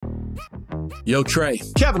Wisdom. Yo, Trey.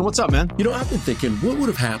 Kevin, what's up, man? You know, I've been thinking, what would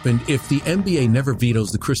have happened if the NBA never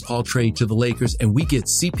vetoes the Chris Paul trade to the Lakers and we get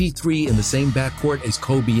CP3 in the same backcourt as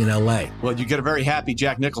Kobe in LA? Well, you get a very happy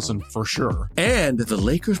Jack Nicholson for sure. And the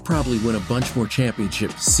Lakers probably win a bunch more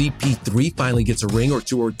championships. CP3 finally gets a ring or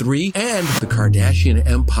 2 or 3, and the Kardashian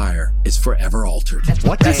empire is forever altered.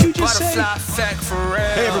 What did you just say?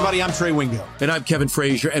 Hey, everybody, I'm Trey Wingo. And I'm Kevin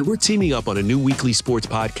Frazier, and we're teaming up on a new weekly sports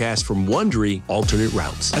podcast from Wondery, Alternate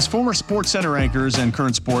Routes. As former Sports Center anchors and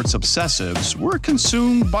current sports obsessives, we're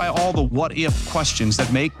consumed by all the what-if questions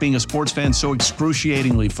that make being a sports fan so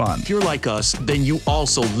excruciatingly fun. If you're like us, then you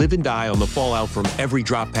also live and die on the fallout from every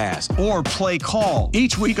drop pass. Or play call.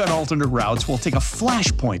 Each week on Alternate Routes, we'll take a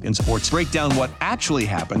flashpoint in sports, break down what actually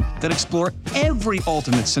happened, then explore every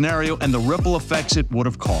alternate scenario and the ripple effects it would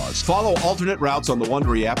have caused. Follow Alternate Routes on the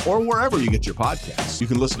Wondery app or wherever you get your podcasts. You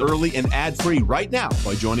can listen early and ad-free right now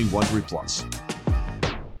by joining Wondery Plus.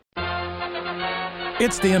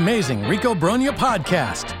 It's the Amazing Rico Brogna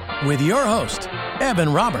podcast with your host,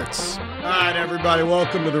 Evan Roberts. All right, everybody,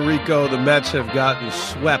 welcome to the Rico. The Mets have gotten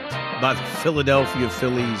swept by the Philadelphia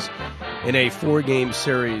Phillies in a 4-game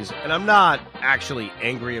series, and I'm not actually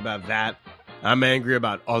angry about that. I'm angry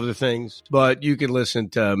about other things, but you can listen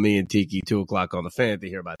to me and Tiki 2 o'clock on the Fan to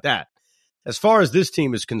hear about that. As far as this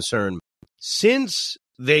team is concerned, since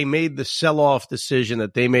they made the sell-off decision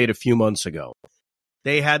that they made a few months ago,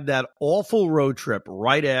 they had that awful road trip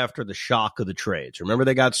right after the shock of the trades. Remember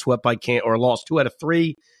they got swept by or lost 2 out of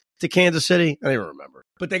 3 to Kansas City? I don't even remember.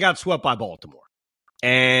 But they got swept by Baltimore.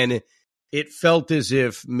 And it felt as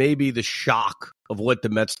if maybe the shock of what the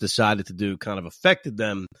Mets decided to do kind of affected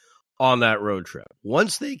them on that road trip.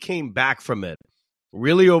 Once they came back from it,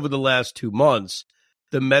 really over the last 2 months,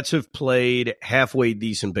 the Mets have played halfway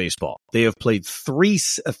decent baseball. They have played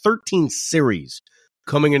 13 series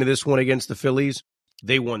coming into this one against the Phillies.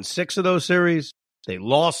 They won 6 of those series. They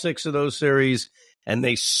lost 6 of those series, and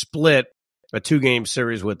they split a 2-game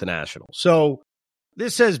series with the Nationals. So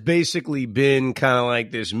this has basically been kind of like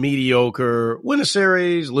this mediocre win a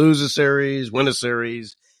series, lose a series, win a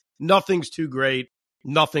series. Nothing's too great.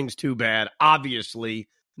 Nothing's too bad. Obviously,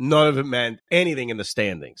 none of it meant anything in the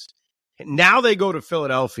standings. Now they go to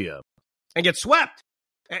Philadelphia and get swept.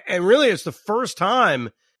 And really, it's the first time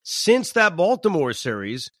since that Baltimore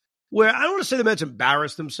series where I don't want to say the Mets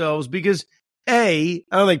embarrassed themselves because, A,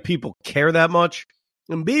 I don't think people care that much,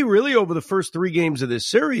 and B, really over the first 3 games of this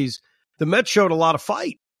series, the Mets showed a lot of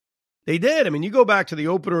fight. They did. I mean, you go back to the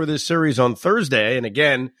opener of this series on Thursday, and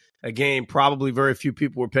again, a game probably very few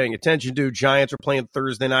people were paying attention to. Giants are playing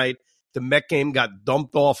Thursday night. The Met game got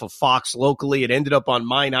dumped off of Fox locally. It ended up on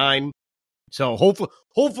My 9. So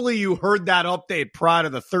hopefully you heard that update prior to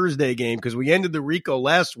the Thursday game because we ended the Rico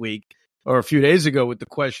last week or a few days ago with the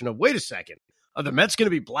question of, wait a second, are the Mets going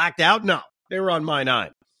to be blacked out? No, they were on My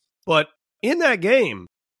 9. But in that game,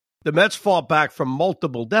 the Mets fought back from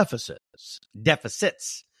multiple deficits.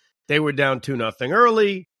 They were down 2-0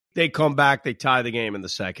 early. They come back. They tie the game in the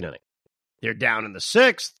second inning. They're down in the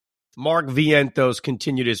 6th. Mark Vientos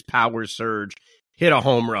continued his power surge, hit a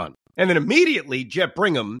home run. And then immediately, Jet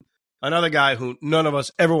Brigham, another guy who none of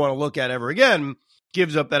us ever want to look at ever again,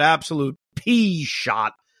 gives up that absolute pea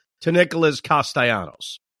shot to Nicholas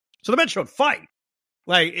Castellanos. So the Mets showed fight.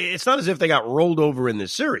 Like, it's not as if they got rolled over in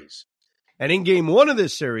this series. And in game 1 of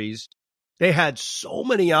this series, they had so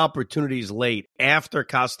many opportunities late after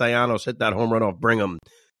Castellanos hit that home run off Brigham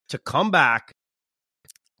to come back,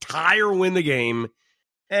 tie or win the game,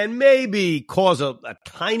 and maybe cause a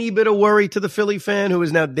tiny bit of worry to the Philly fan who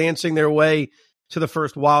is now dancing their way to the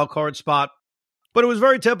first wild card spot. But it was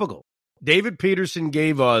very typical. David Peterson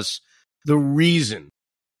gave us the reason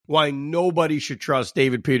why nobody should trust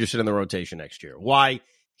David Peterson in the rotation next year, why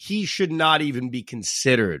he should not even be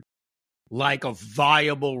considered like a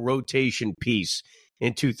viable rotation piece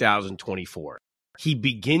in 2024. He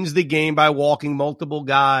begins the game by walking multiple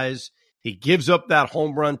guys. He gives up that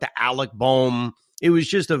home run to Alec Bohm. It was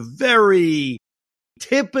just a very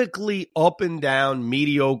typically up and down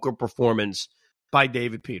mediocre performance by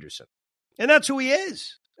David Peterson. And that's who he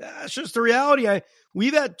is. That's just the reality.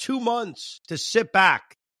 We've had 2 months to sit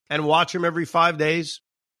back and watch him every 5 days.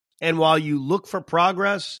 And while you look for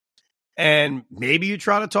progress and maybe you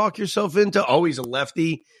try to talk yourself into, oh, he's a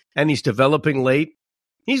lefty and he's developing late,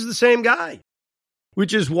 he's the same guy,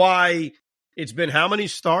 which is why it's been how many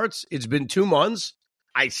starts? It's been 2 months.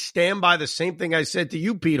 I stand by the same thing I said to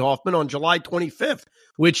you, Pete Hoffman, on July 25th,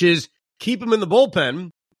 which is keep him in the bullpen.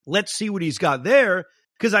 Let's see what he's got there,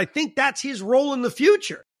 because I think that's his role in the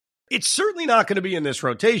future. It's certainly not going to be in this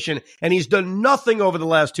rotation, and he's done nothing over the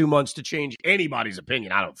last 2 months to change anybody's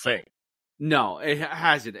opinion, I don't think. No, it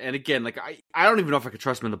hasn't. And again, like I don't even know if I could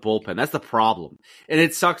trust him in the bullpen. That's the problem. And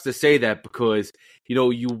it sucks to say that because,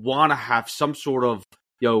 you want to have some sort of,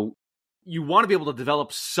 you want to be able to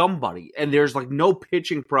develop somebody. And there's like no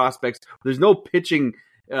pitching prospects. There's no pitching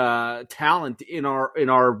talent in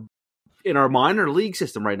our minor league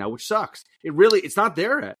system right now, which sucks. It's not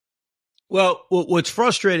there yet. Well, what's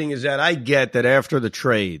frustrating is that I get that after the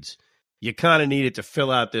trades, you kind of needed to fill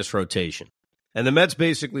out this rotation. And the Mets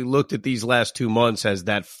basically looked at these last 2 months as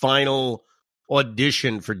that final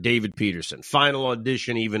audition for David Peterson, final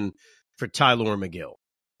audition even for Tylor Megill.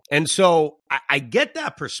 And so I get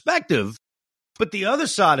that perspective, but the other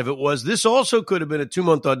side of it was this also could have been a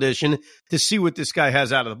 2-month audition to see what this guy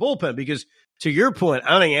has out of the bullpen. Because to your point,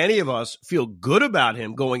 I don't think any of us feel good about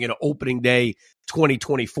him going into opening day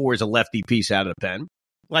 2024 as a lefty piece out of the pen.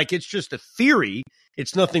 Like, it's just a theory.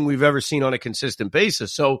 It's nothing we've ever seen on a consistent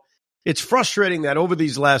basis. So it's frustrating that over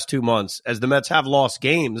these last 2 months, as the Mets have lost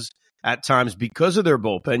games at times because of their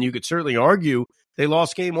bullpen, you could certainly argue they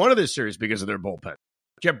lost game 1 of this series because of their bullpen.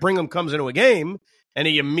 Jeff Brigham comes into a game, and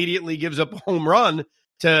he immediately gives up a home run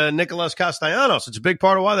to Nicholas Castellanos. It's a big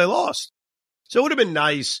part of why they lost. So it would have been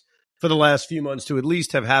nice for the last few months to at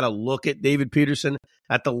least have had a look at David Peterson,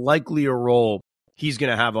 at the likelier role he's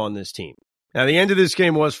going to have on this team. Now, the end of this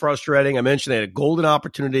game was frustrating. I mentioned they had a golden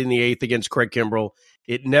opportunity in the 8th against Craig Kimbrell.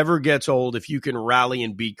 It never gets old if you can rally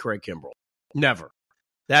and beat Craig Kimbrell. Never.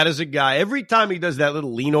 That is a guy, every time he does that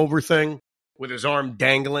little lean over thing with his arm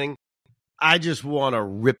dangling, I just want to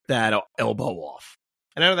rip that elbow off.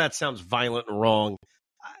 And I know that sounds violent and wrong.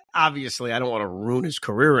 Obviously, I don't want to ruin his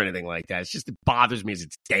career or anything like that. It's just, it bothers me as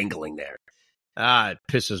it's dangling there. It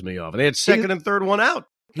pisses me off. And they had second and third one out.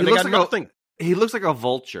 He looks like nothing. He looks like a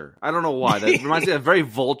vulture. I don't know why. That reminds me of a very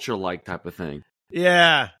vulture-like type of thing.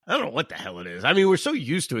 Yeah, I don't know what the hell it is. I mean, we're so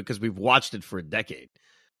used to it because we've watched it for a decade.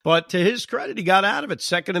 But to his credit, he got out of it.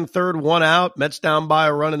 Second and third, one out. Mets down by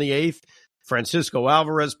a run in the 8th. Francisco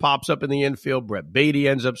Alvarez pops up in the infield. Brett Beatty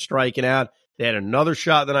ends up striking out. They had another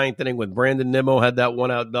shot in the 9th inning when Brandon Nimmo had that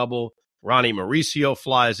one-out double. Ronnie Mauricio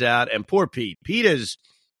flies out. And poor Pete. He's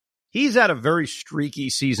had a very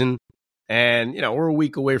streaky season. And, we're a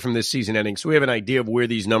week away from this season ending, so we have an idea of where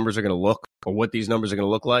these numbers are going to look or what these numbers are going to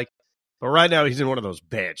look like. But right now, he's in one of those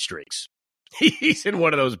bad streaks. He's in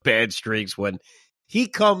one of those bad streaks when he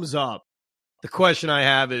comes up. The question I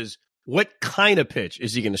have is, what kind of pitch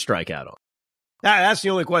is he going to strike out on? That's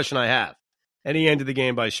the only question I have. And he ended the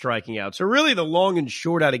game by striking out. So really, the long and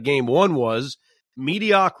short out of game 1 was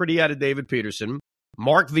mediocrity out of David Peterson.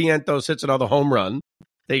 Mark Vientos hits another home run.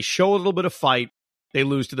 They show a little bit of fight. They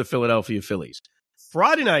lose to the Philadelphia Phillies.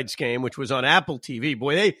 Friday night's game, which was on Apple TV,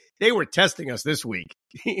 boy, they were testing us this week.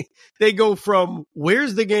 They go from,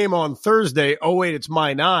 where's the game on Thursday? Oh, wait, it's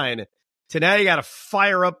my 9. To now you got to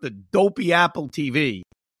fire up the dopey Apple TV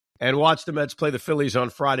and watch the Mets play the Phillies on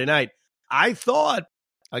Friday night. I thought,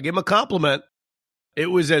 I'll give him a compliment, it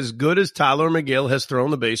was as good as Tylor Megill has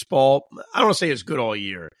thrown the baseball. I don't want to say as good all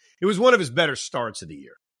year. It was one of his better starts of the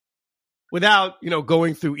year. Without,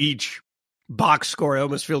 going through each box score, I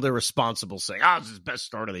almost feel irresponsible saying, this is his best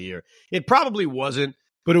start of the year. It probably wasn't,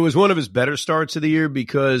 but it was one of his better starts of the year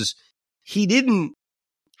because he didn't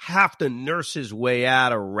have to nurse his way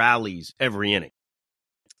out of rallies every inning,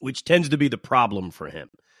 which tends to be the problem for him.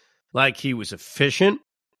 Like, he was efficient.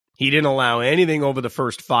 He didn't allow anything over the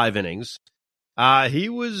first 5 innings. He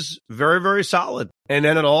was very, very solid. And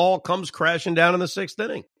then it all comes crashing down in the 6th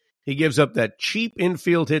inning. He gives up that cheap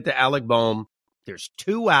infield hit to Alec Bohm. There's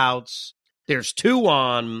 2 outs. There's 2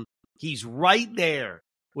 on. He's right there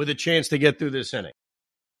with a chance to get through this inning.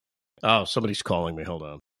 Oh, somebody's calling me. Hold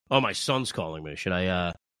on. Oh, my son's calling me. Should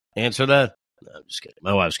I answer that? No, I'm just kidding.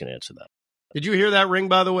 My wife's going to answer that. Did you hear that ring,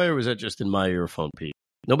 by the way, or was that just in my earphone, Pete?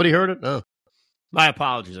 Nobody heard it? No. My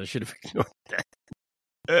apologies. I should have ignored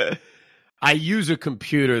that. I use a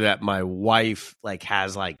computer that my wife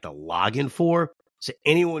has the login for. So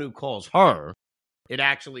anyone who calls her, it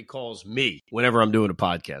actually calls me whenever I'm doing a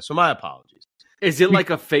podcast. So my apologies. Is it like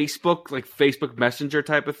a Facebook Messenger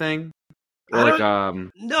type of thing? Or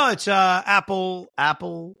No, it's Apple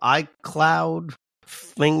iCloud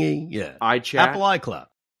thingy. Yeah. iChat? Apple iCloud.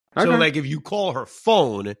 Okay. So if you call her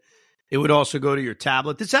phone, it would also go to your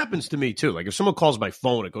tablet. This happens to me too. If someone calls my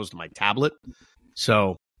phone, it goes to my tablet.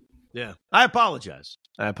 So, yeah. I apologize.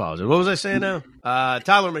 What was I saying now?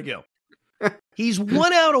 Tylor Megill. He's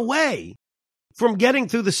 1 out away from getting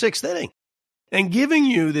through the 6th inning and giving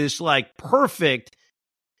you this perfect,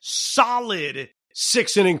 solid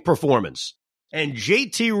 6th inning performance. And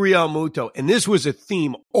JT Realmuto, and this was a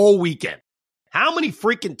theme all weekend. How many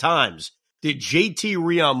freaking times did JT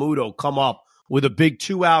Realmuto come up with a big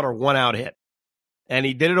 2-out or 1-out hit? And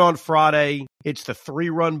he did it on Friday. It's the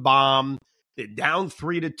 3-run bomb. They're down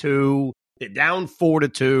 3-2. They're down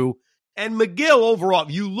 4-2. And McGill, overall,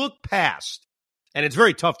 if you look past, and it's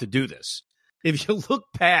very tough to do this, if you look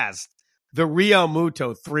past the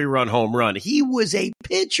Realmuto 3-run home run, he was a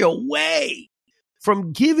pitch away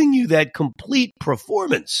from giving you that complete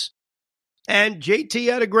performance. And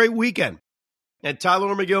JT had a great weekend. And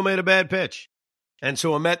Tyler McGill made a bad pitch. And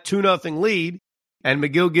so a Met 2-0 lead, and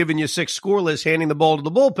McGill giving you 6 scoreless, handing the ball to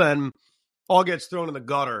the bullpen, all gets thrown in the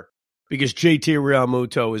gutter because JT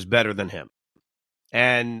Realmuto is better than him.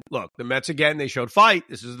 And look, the Mets again, they showed fight.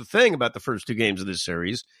 This is the thing about the first 2 games of this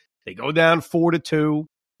series. They go down 4-2,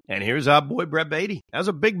 and here's our boy Brett Baty. That was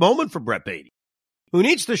a big moment for Brett Baty, who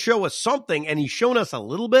needs to show us something, and he's shown us a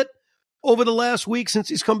little bit over the last week since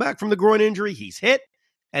he's come back from the groin injury. He's hit,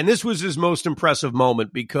 and this was his most impressive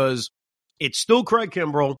moment because it's still Craig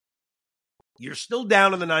Kimbrell. You're still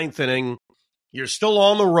down in the 9th inning. You're still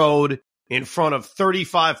on the road in front of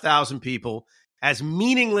 35,000 people. As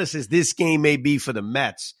meaningless as this game may be for the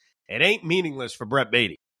Mets, it ain't meaningless for Brett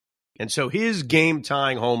Baty. And so his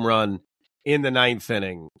game-tying home run in the 9th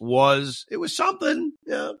inning was something.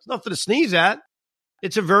 It's nothing to sneeze at.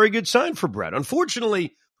 It's a very good sign for Brett.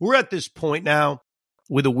 Unfortunately, we're at this point now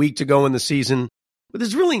with a week to go in the season, but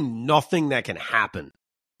there's really nothing that can happen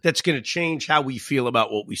that's going to change how we feel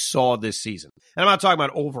about what we saw this season. And I'm not talking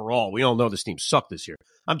about overall. We all know this team sucked this year.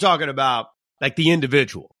 I'm talking about like the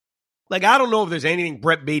individual. Like, I don't know if there's anything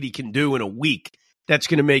Brett Baty can do in a week that's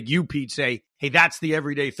going to make you, Pete, say, hey, that's the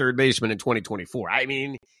everyday third baseman in 2024. I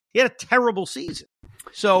mean, he had a terrible season.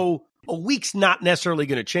 So a week's not necessarily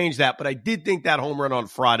going to change that, but I did think that home run on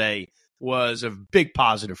Friday was a big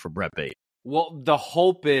positive for Brett Baty. Well, the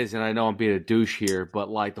hope is, and I know I'm being a douche here, but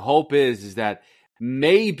like the hope is that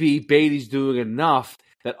maybe Baty's doing enough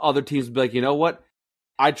that other teams will be like, you know what?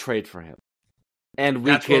 I'd trade for him. And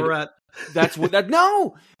that's where we're at. That's what that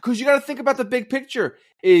no, because you got to think about the big picture.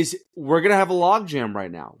 Is we're gonna have a logjam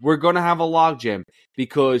right now. We're gonna have a logjam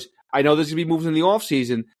because I know there's gonna be moves in the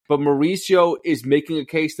offseason, but Mauricio is making a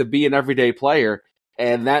case to be an everyday player,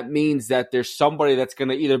 and that means that there's somebody that's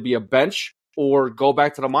gonna either be a bench or go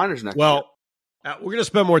back to the minors next year. We're gonna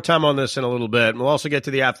spend more time on this in a little bit, and we'll also get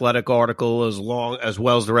to the Athletic article as well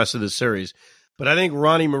as the rest of the series. But I think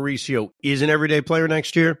Ronnie Mauricio is an everyday player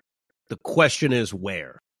next year. The question is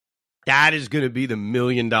where. That is going to be the $1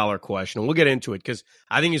 million question. And we'll get into it because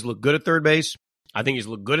I think he's looked good at third base. I think he's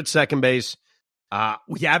looked good at second base.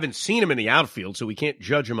 We haven't seen him in the outfield, so we can't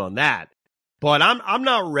judge him on that. But I'm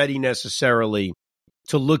not ready necessarily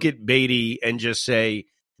to look at Baty and just say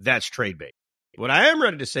that's trade bait. What I am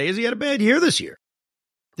ready to say is he had a bad year this year.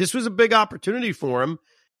 This was a big opportunity for him,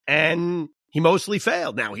 and he mostly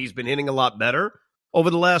failed. Now, he's been hitting a lot better over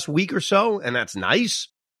the last week or so, and that's nice.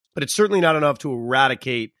 But it's certainly not enough to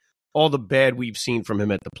eradicate all the bad we've seen from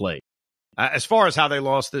him at the plate. As far as how they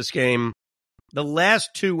lost this game, the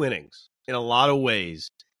last 2 innings, in a lot of ways,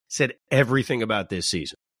 said everything about this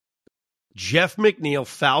season. Jeff McNeil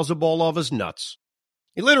fouls a ball off his nuts.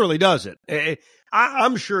 He literally does it.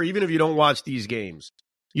 I'm sure even if you don't watch these games,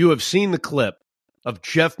 you have seen the clip of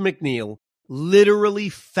Jeff McNeil literally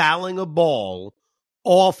fouling a ball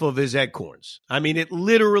off of his acorns. I mean, it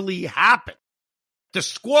literally happened. The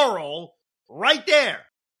squirrel right there.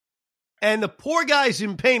 And the poor guy's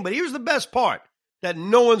in pain, but here's the best part that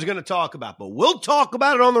no one's going to talk about, but we'll talk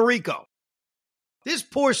about it on the Rico. This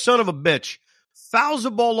poor son of a bitch fouls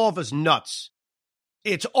a ball off his nuts.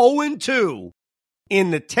 It's 0-2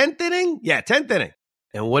 in the 10th inning? Yeah, 10th inning.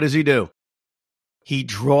 And what does he do? He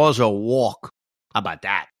draws a walk. How about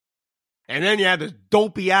that? And then you have the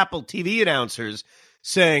dopey Apple TV announcers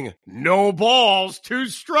saying, no balls, 2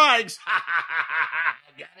 strikes.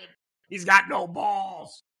 Get it? He's got no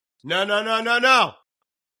balls. No.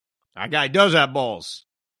 That guy does have balls.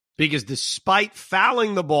 Because despite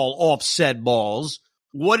fouling the ball off said balls,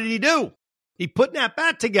 what did he do? He put that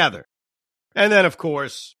bat together. And then, of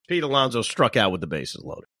course, Pete Alonso struck out with the bases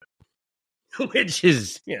loaded. Which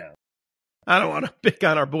is, I don't want to pick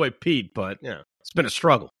on our boy Pete, but, it's been a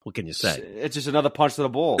struggle. What can you say? It's just another punch to the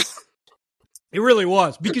balls. It really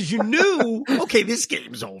was. Because you knew, okay, this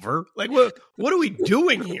game's over. Like, what are we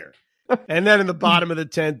doing here? And then in the bottom of the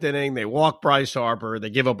 10th inning, they walk Bryce Harper. They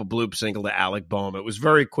give up a bloop single to Alec Bohm. It was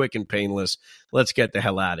very quick and painless. Let's get the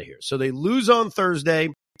hell out of here. So they lose on Thursday,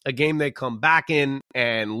 a game they come back in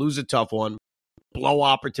and lose a tough one, blow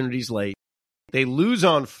opportunities late. They lose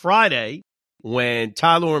on Friday when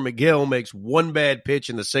Tyler McGill makes 1 bad pitch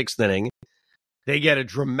in the 6th inning. They get a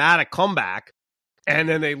dramatic comeback, and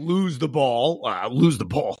then they lose the ball.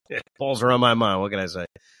 Balls are on my mind. What can I say?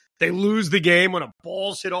 They lose the game when a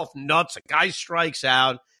ball's hit off nuts, a guy strikes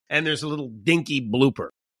out, and there's a little dinky blooper.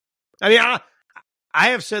 I mean, I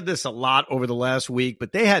have said this a lot over the last week,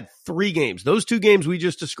 but they had 3 games. Those 2 games we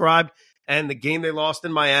just described and the game they lost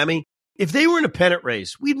in Miami, if they were in a pennant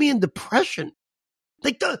race, we'd be in depression.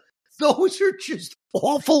 Like, those are just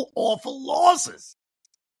awful, awful losses.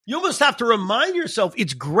 You almost have to remind yourself,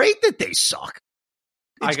 it's great that they suck.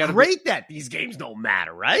 It's great that these games don't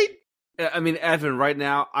matter, right? I mean, Evan, right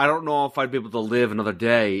now, I don't know if I'd be able to live another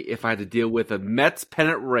day if I had to deal with a Mets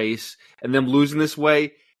pennant race and them losing this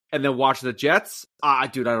way and then watching the Jets.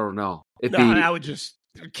 Dude, I don't know. That would just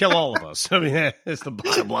kill all of us. I mean, that's the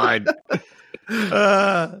bottom line.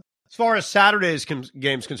 As far as Saturday's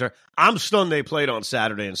game's concerned, I'm stunned they played on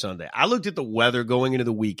Saturday and Sunday. I looked at the weather going into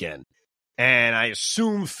the weekend, and I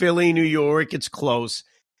assume Philly, New York, it's close.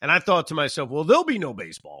 And I thought to myself, well, there'll be no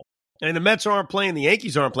baseball. And the Mets aren't playing, the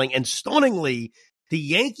Yankees aren't playing. And stunningly, the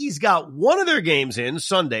Yankees got one of their games in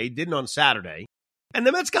Sunday, didn't on Saturday. And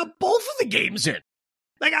the Mets got both of the games in.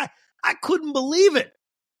 Like, I couldn't believe it.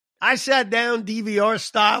 I sat down DVR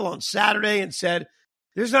style on Saturday and said,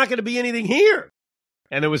 there's not going to be anything here.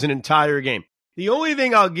 And there was an entire game. The only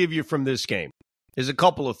thing I'll give you from this game is a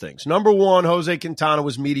couple of things. Number one, Jose Quintana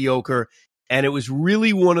was mediocre, and it was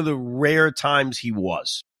really one of the rare times he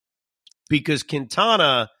was. Because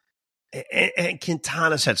Quintana's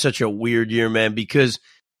had such a weird year, man, because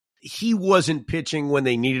he wasn't pitching when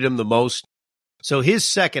they needed him the most. So his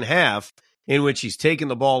second half, in which he's taken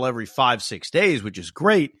the ball every 5-6 days, which is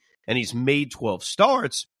great, and he's made 12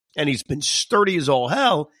 starts, and he's been sturdy as all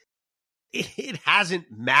hell, it hasn't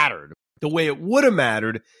mattered the way it would have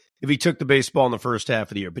mattered if he took the baseball in the first half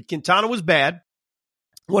of the year. But Quintana was bad.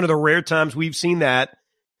 One of the rare times we've seen that.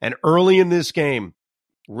 And early in this game,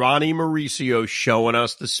 Ronnie Mauricio showing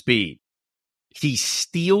us the speed. He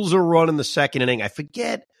steals a run in the second inning. I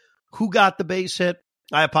forget who got the base hit.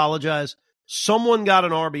 I apologize. Someone got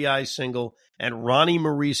an RBI single, and Ronnie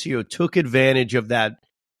Mauricio took advantage of that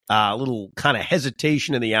little kind of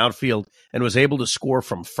hesitation in the outfield and was able to score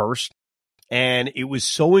from first. And it was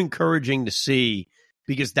so encouraging to see,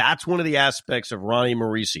 because that's one of the aspects of Ronnie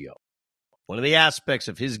Mauricio. One of the aspects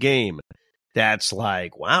of his game that's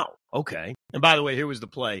like, wow, okay. And by the way, here was the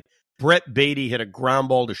play. Brett Beatty hit a ground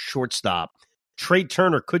ball to shortstop. Trey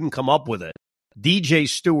Turner couldn't come up with it. DJ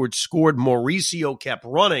Stewart scored. Mauricio kept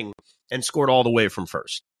running and scored all the way from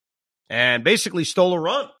first. And basically stole a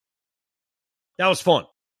run. That was fun.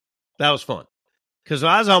 Because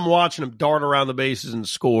as I'm watching him dart around the bases and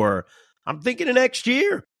score, I'm thinking of next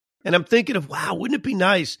year. And I'm thinking of, wow, wouldn't it be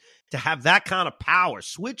nice to have that kind of power,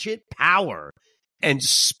 switch hit power and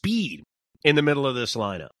speed in the middle of this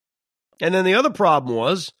lineup? And then the other problem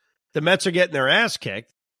was the Mets are getting their ass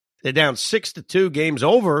kicked. They're down 6-2, game's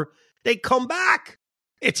over. They come back.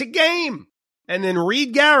 It's a game. And then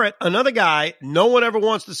Reed Garrett, another guy, no one ever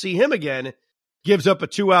wants to see him again, gives up a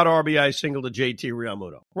 2-out RBI single to JT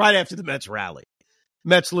Realmuto right after the Mets rally.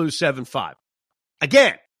 Mets lose 7-5.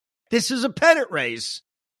 Again, this is a pennant race.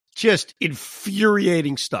 Just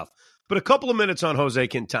infuriating stuff. But a couple of minutes on Jose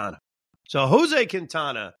Quintana. So Jose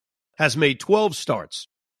Quintana has made 12 starts.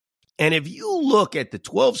 And if you look at the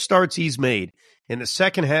 12 starts he's made in the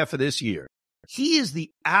second half of this year, he is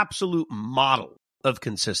the absolute model of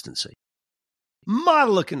consistency.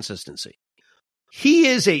 Model of consistency. He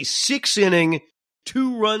is a 6-inning,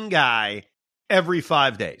 2-run guy every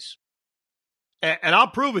 5 days. And I'll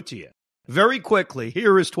prove it to you very quickly.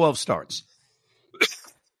 Here are his 12 starts.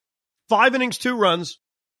 5 innings, 2 runs,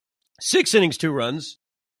 6 innings, 2 runs,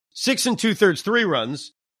 6 2/3, 3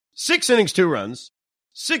 runs, 6 innings, 2 runs,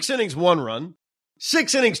 6 innings, 1 run,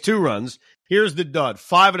 6 innings, 2 runs. Here's the dud.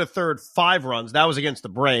 5 1/3, 5 runs. That was against the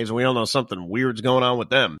Braves, and we all know something weird's going on with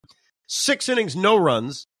them. 6 innings, no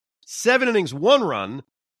runs, 7 innings, 1 run,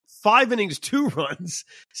 5 innings, 2 runs,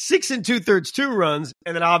 6 2/3, 2 runs,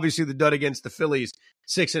 and then obviously the dud against the Phillies,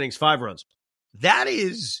 6 innings, 5 runs. That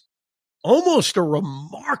is almost a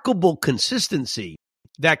remarkable consistency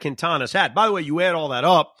that Quintana's had. By the way, you add all that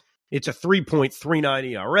up, it's a 3.39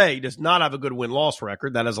 ERA. He does not have a good win-loss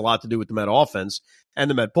record. That has a lot to do with the Met offense and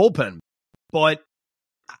the Met bullpen. But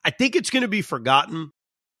I think it's going to be forgotten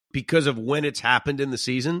because of when it's happened in the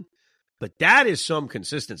season. But that is some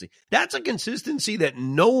consistency. That's a consistency that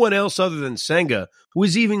no one else other than Senga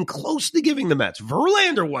was even close to giving the Mets.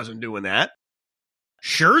 Verlander wasn't doing that.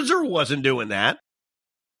 Scherzer wasn't doing that.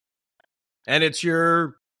 And it's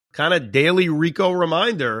your kind of daily Rico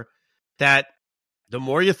reminder that the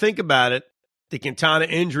more you think about it, the Quintana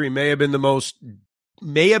injury may have been the most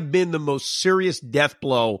serious death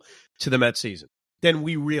blow to the Mets season. than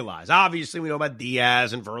we realize. Obviously, we know about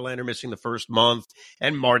Diaz and Verlander missing the first month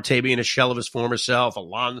and Marte being a shell of his former self.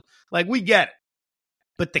 Alonso, like, we get it.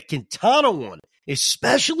 But the Quintana one,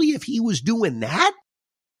 especially if he was doing that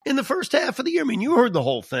in the first half of the year, I mean, you heard the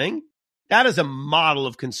whole thing. That is a model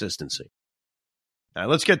of consistency. All right,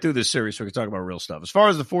 let's get through this series so we can talk about real stuff. As far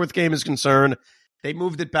as the fourth game is concerned, they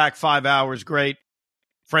moved it back 5 hours. Great.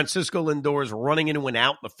 Francisco Lindor's running in and went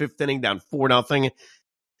out in the fifth inning, down 4-0.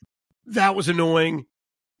 That was annoying.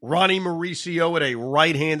 Ronnie Mauricio with a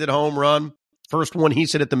right-handed home run. First one he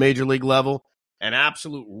hit at the major league level. An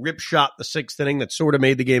absolute rip shot in the sixth inning that sort of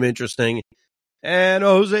made the game interesting. And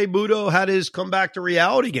Jose Butto had his comeback to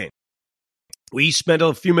reality game. We spent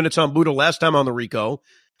a few minutes on Butto last time on the Rico,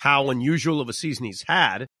 how unusual of a season he's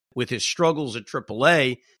had with his struggles at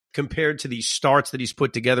AAA compared to these starts that he's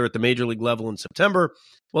put together at the major league level in September.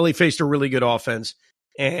 Well, he faced a really good offense,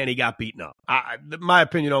 and he got beaten up. My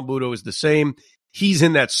opinion on Butto is the same. He's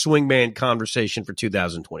in that swingman conversation for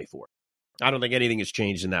 2024. I don't think anything has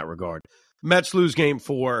changed in that regard. Mets lose game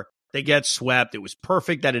 4. They get swept. It was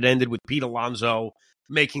perfect that it ended with Pete Alonso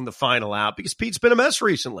making the final out because Pete's been a mess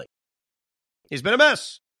recently. He's been a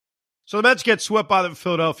mess. So the Mets get swept by the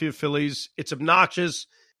Philadelphia Phillies. It's obnoxious.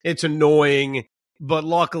 It's annoying. But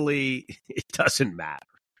luckily, it doesn't matter.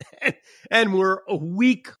 And we're a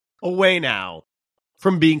week away now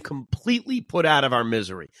from being completely put out of our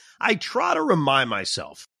misery. I try to remind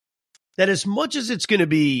myself that as much as it's going to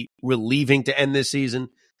be relieving to end this season,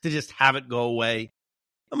 to just have it go away,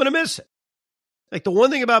 I'm going to miss it. Like the one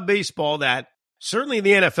thing about baseball that certainly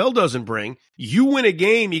the NFL doesn't bring, you win a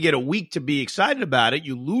game, you get a week to be excited about it.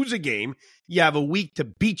 You lose a game, you have a week to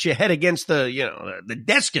beat your head against the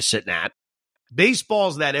desk you're sitting at.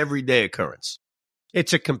 Baseball's that everyday occurrence.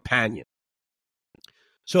 It's a companion.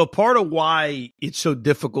 So part of why it's so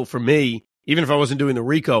difficult for me, even if I wasn't doing the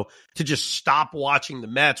Rico, to just stop watching the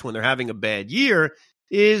Mets when they're having a bad year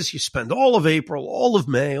is you spend all of April, all of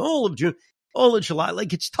May, all of June, all of July.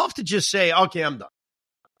 Like, it's tough to just say, okay, I'm done.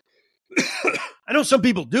 I know some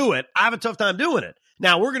people do it. I have a tough time doing it.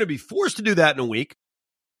 Now, we're going to be forced to do that in a week.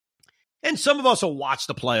 And some of us will watch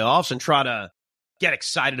the playoffs and try to get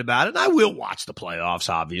excited about it. And I will watch the playoffs,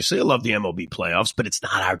 obviously. I love the MLB playoffs, but it's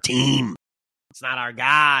not our team. It's not our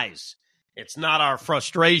guys. It's not our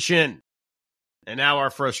frustration. And now our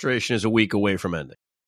frustration is a week away from ending.